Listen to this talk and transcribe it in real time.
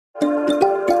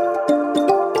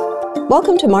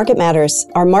Welcome to Market Matters,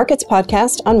 our markets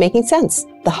podcast on making sense,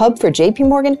 the hub for JP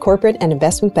Morgan Corporate and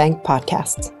Investment Bank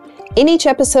podcasts. In each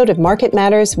episode of Market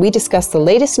Matters, we discuss the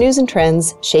latest news and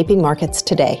trends shaping markets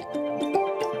today.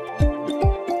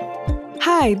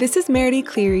 Hi, this is Meredith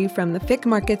Cleary from the FICC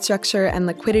Market Structure and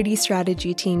Liquidity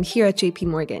Strategy team here at JP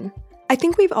Morgan. I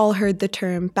think we've all heard the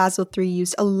term Basel III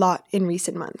used a lot in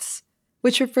recent months,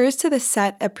 which refers to the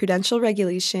set of prudential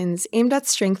regulations aimed at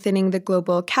strengthening the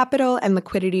global capital and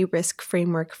liquidity risk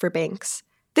framework for banks.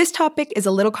 This topic is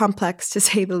a little complex to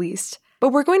say the least, but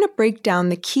we're going to break down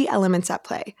the key elements at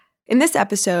play. In this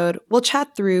episode, we'll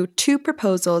chat through two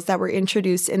proposals that were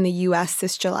introduced in the US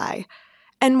this July,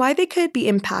 and why they could be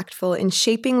impactful in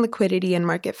shaping liquidity and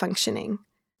market functioning.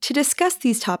 To discuss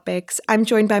these topics, I'm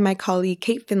joined by my colleague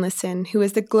Kate Finlayson, who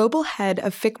is the Global Head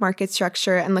of FICC Market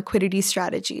Structure and Liquidity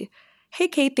Strategy. Hey,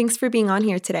 Kate, thanks for being on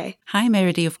here today. Hi,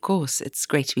 Meredith, of course. It's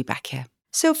great to be back here.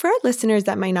 So for our listeners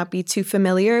that might not be too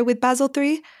familiar with Basel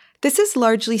III, this is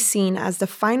largely seen as the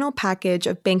final package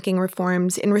of banking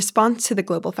reforms in response to the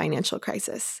global financial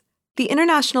crisis. The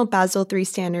international Basel III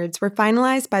standards were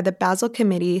finalized by the Basel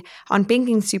Committee on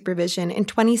Banking Supervision in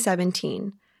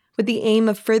 2017, with the aim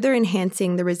of further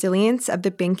enhancing the resilience of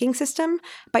the banking system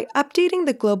by updating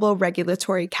the global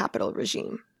regulatory capital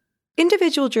regime.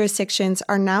 Individual jurisdictions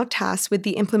are now tasked with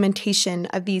the implementation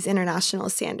of these international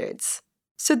standards.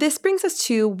 So this brings us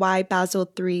to why Basel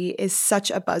III is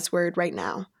such a buzzword right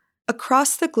now.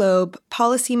 Across the globe,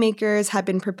 policymakers have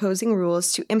been proposing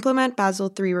rules to implement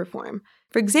Basel III reform.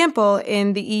 For example,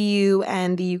 in the EU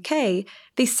and the UK,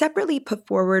 they separately put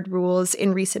forward rules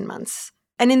in recent months.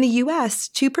 And in the US,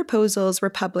 two proposals were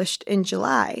published in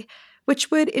July, which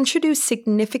would introduce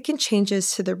significant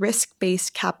changes to the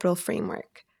risk-based capital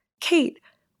framework. Kate,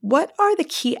 what are the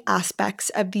key aspects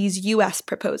of these U.S.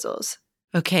 proposals?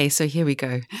 Okay, so here we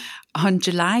go. On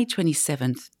July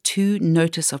 27th, two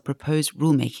Notice of Proposed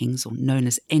Rulemakings, or known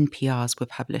as NPRs, were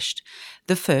published.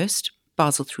 The first,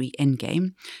 Basel III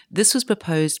Endgame, this was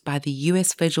proposed by the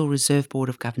U.S. Federal Reserve Board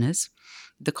of Governors,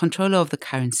 the Controller of the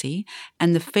Currency,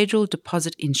 and the Federal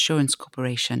Deposit Insurance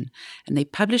Corporation, and they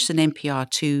published an NPR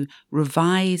to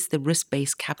revise the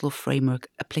risk-based capital framework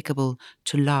applicable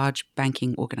to large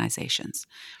banking organizations.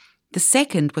 The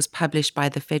second was published by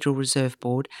the Federal Reserve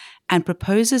Board and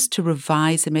proposes to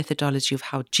revise the methodology of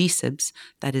how GSIBs,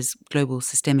 that is, global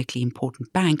systemically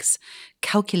important banks,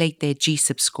 calculate their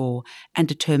GSIB score and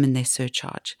determine their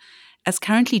surcharge. As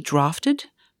currently drafted,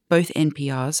 both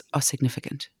NPRs are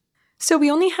significant. So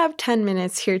we only have 10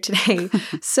 minutes here today,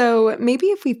 so maybe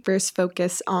if we first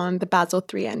focus on the Basel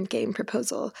III Endgame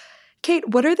proposal. Kate,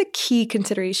 what are the key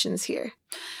considerations here?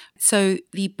 So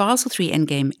the Basel III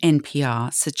Endgame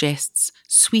NPR suggests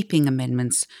sweeping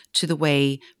amendments to the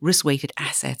way risk-weighted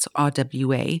assets,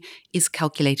 RWA, is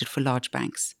calculated for large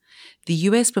banks. The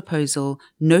US proposal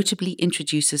notably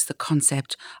introduces the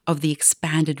concept of the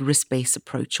expanded risk-based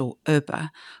approach, or IRBA,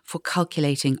 for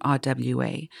calculating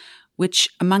RWA, which,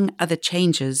 among other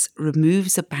changes,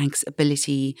 removes a bank's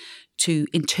ability to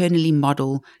internally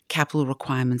model capital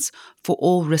requirements for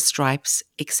all risk stripes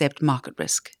except market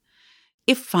risk.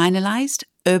 If finalized,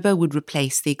 IRBA would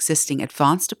replace the existing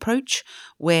advanced approach,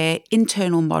 where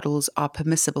internal models are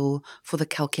permissible for the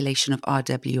calculation of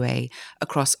RWA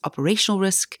across operational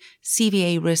risk,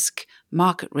 CVA risk,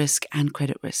 market risk, and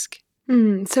credit risk.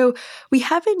 So we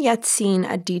haven't yet seen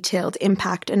a detailed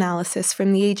impact analysis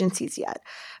from the agencies yet,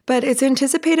 but it's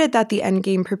anticipated that the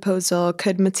endgame proposal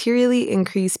could materially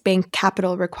increase bank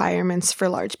capital requirements for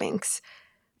large banks.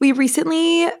 We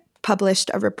recently published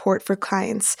a report for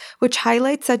clients, which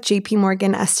highlights that JP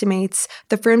Morgan estimates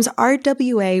the firm's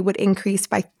RWA would increase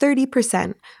by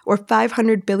 30%, or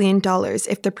 $500 billion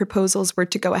if the proposals were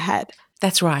to go ahead.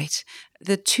 That's right.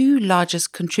 The two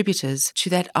largest contributors to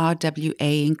that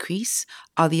RWA increase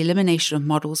are the elimination of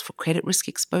models for credit risk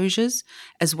exposures,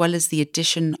 as well as the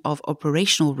addition of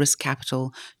operational risk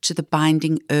capital to the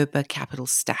binding IRBA capital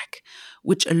stack,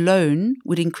 which alone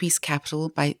would increase capital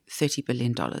by $30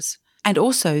 billion. And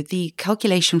also, the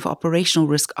calculation for operational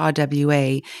risk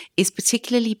RWA is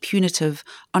particularly punitive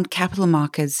on capital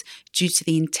markets due to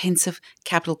the intensive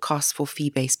capital costs for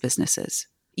fee-based businesses.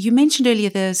 You mentioned earlier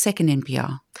the second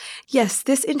NPR. Yes,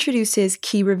 this introduces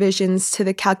key revisions to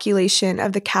the calculation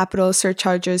of the capital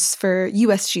surcharges for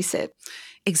US GSIB.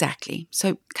 Exactly.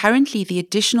 So currently, the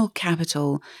additional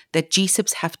capital that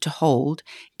GSIBs have to hold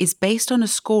is based on a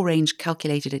score range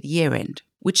calculated at year-end,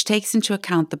 which takes into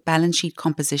account the balance sheet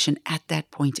composition at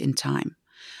that point in time.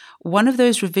 One of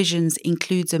those revisions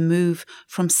includes a move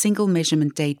from single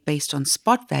measurement date based on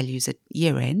spot values at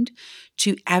year-end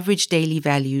to average daily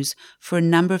values for a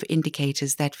number of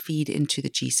indicators that feed into the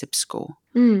GSIB score.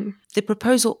 The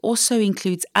proposal also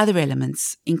includes other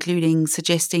elements, including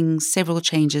suggesting several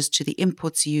changes to the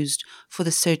inputs used for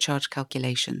the surcharge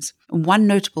calculations. One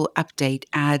notable update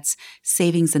adds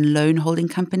savings and loan holding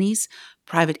companies,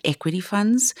 private equity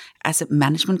funds, asset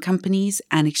management companies,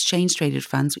 and exchange-traded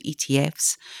funds, or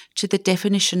ETFs, to the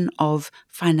definition of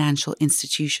financial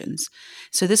institutions.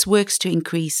 So this works to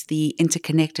increase the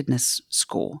interconnectedness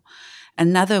score.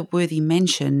 Another worthy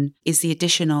mention is the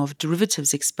addition of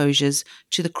derivatives exposures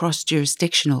to the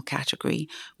cross-jurisdictional category,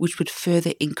 which would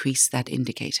further increase that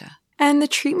indicator. And the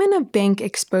treatment of bank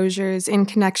exposures in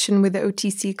connection with the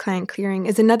OTC client clearing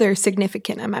is another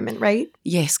significant amendment, right?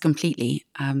 Yes, completely.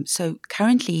 So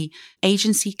currently,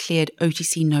 agency-cleared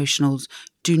OTC notionals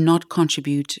do not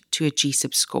contribute to a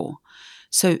GSIB score.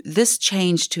 So this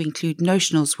change to include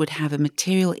notionals would have a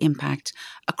material impact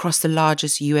across the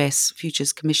largest US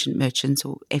futures commission merchants,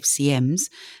 or FCMs,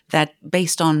 that,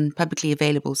 based on publicly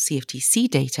available CFTC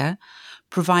data,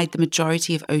 provide the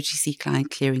majority of OTC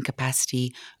client clearing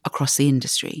capacity across the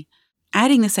industry.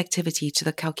 Adding this activity to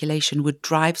the calculation would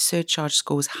drive surcharge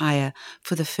scores higher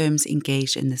for the firms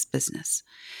engaged in this business.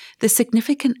 The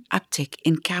significant uptick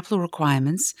in capital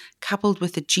requirements, coupled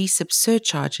with the GSIB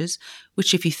surcharges,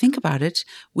 which, if you think about it,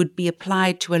 would be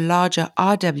applied to a larger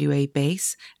RWA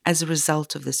base as a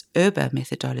result of this IRBA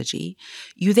methodology,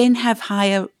 you then have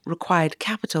higher required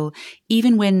capital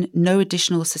even when no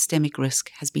additional systemic risk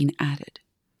has been added.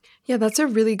 Yeah, that's a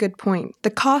really good point.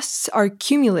 The costs are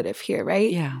cumulative here,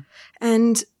 right? Yeah.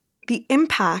 And the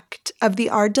impact of the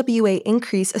RWA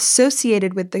increase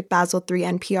associated with the Basel III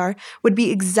NPR would be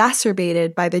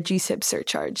exacerbated by the GSIB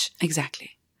surcharge.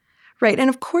 Exactly. Right. And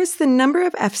of course, the number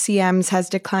of FCMs has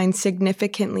declined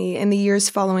significantly in the years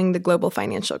following the global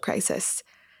financial crisis.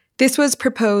 This was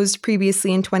proposed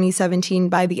previously in 2017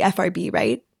 by the FRB,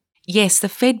 right? Yes, the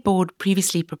Fed board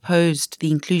previously proposed the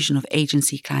inclusion of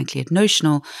agency client-cleared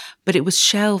notional, but it was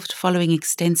shelved following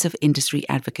extensive industry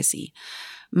advocacy.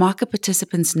 Market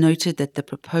participants noted that the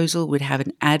proposal would have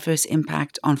an adverse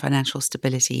impact on financial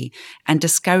stability and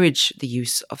discourage the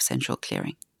use of central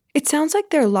clearing. It sounds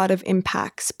like there are a lot of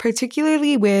impacts,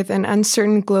 particularly with an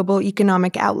uncertain global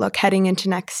economic outlook heading into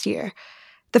next year.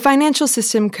 The financial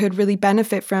system could really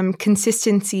benefit from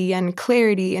consistency and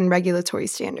clarity in regulatory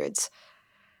standards.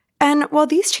 And while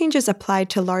these changes apply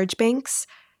to large banks,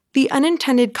 the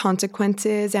unintended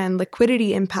consequences and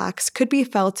liquidity impacts could be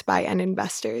felt by end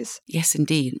investors. Yes,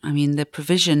 indeed. I mean, the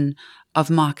provision of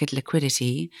market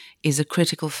liquidity is a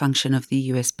critical function of the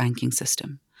US banking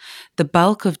system. The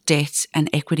bulk of debt and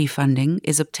equity funding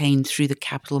is obtained through the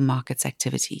capital markets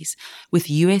activities, with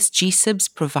US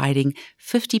GSIBs providing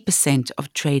 50%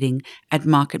 of trading and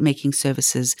market-making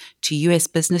services to US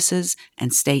businesses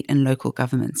and state and local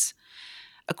governments.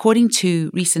 According to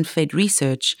recent Fed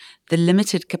research, the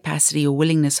limited capacity or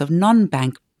willingness of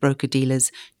non-bank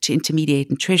broker-dealers to intermediate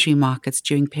in treasury markets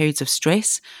during periods of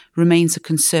stress remains a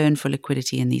concern for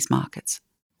liquidity in these markets.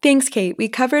 Thanks, Kate. We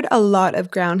covered a lot of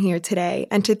ground here today,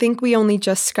 and to think we only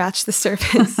just scratched the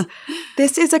surface.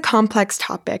 This is a complex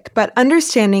topic, but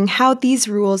understanding how these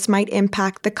rules might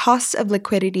impact the costs of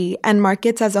liquidity and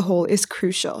markets as a whole is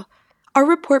crucial. Our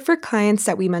report for clients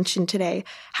that we mentioned today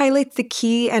highlights the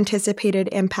key anticipated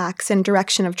impacts and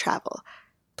direction of travel.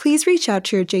 Please reach out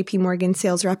to your JP Morgan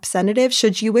sales representative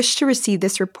should you wish to receive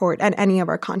this report and any of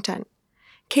our content.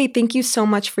 Kate, thank you so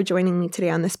much for joining me today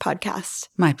on this podcast.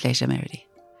 My pleasure, Meredith.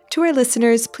 To our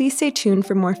listeners, please stay tuned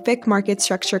for more FICC market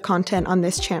structure content on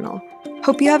this channel.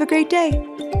 Hope you have a great day.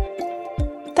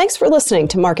 Thanks for listening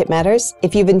to Market Matters.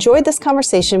 If you've enjoyed this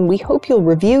conversation, we hope you'll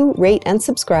review, rate, and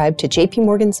subscribe to JP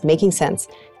Morgan's Making Sense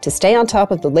to stay on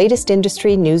top of the latest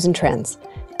industry news and trends.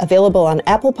 Available on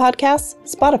Apple Podcasts,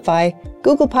 Spotify,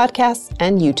 Google Podcasts,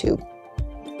 and YouTube.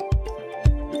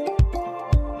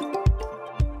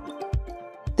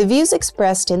 The views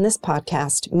expressed in this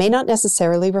podcast may not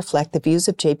necessarily reflect the views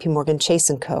of JP Morgan Chase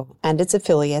 & Co. and its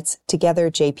affiliates, together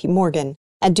JP Morgan,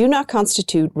 and do not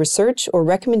constitute research or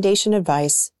recommendation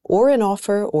advice or an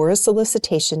offer or a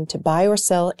solicitation to buy or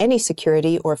sell any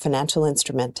security or financial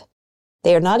instrument.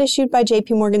 They are not issued by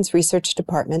JP Morgan's research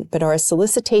department, but are a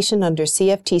solicitation under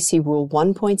CFTC Rule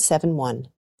 1.71.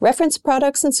 Referenced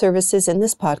products and services in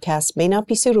this podcast may not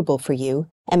be suitable for you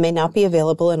and may not be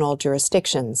available in all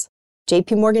jurisdictions.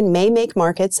 JP Morgan may make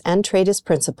markets and trade as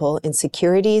principal in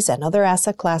securities and other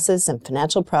asset classes and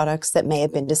financial products that may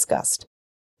have been discussed.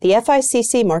 The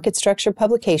FICC market structure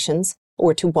publications,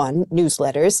 or to one,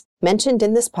 newsletters, mentioned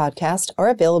in this podcast are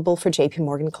available for JP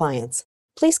Morgan clients.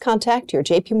 Please contact your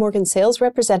JP Morgan sales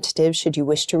representative should you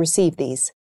wish to receive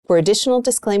these. For additional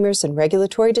disclaimers and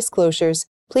regulatory disclosures,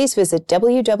 please visit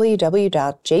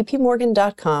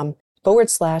www.jpmorgan.com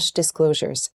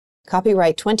www.bbc.com/disclosures.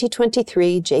 Copyright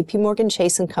 2023 JPMorgan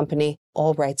Chase & Company,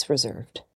 all rights reserved.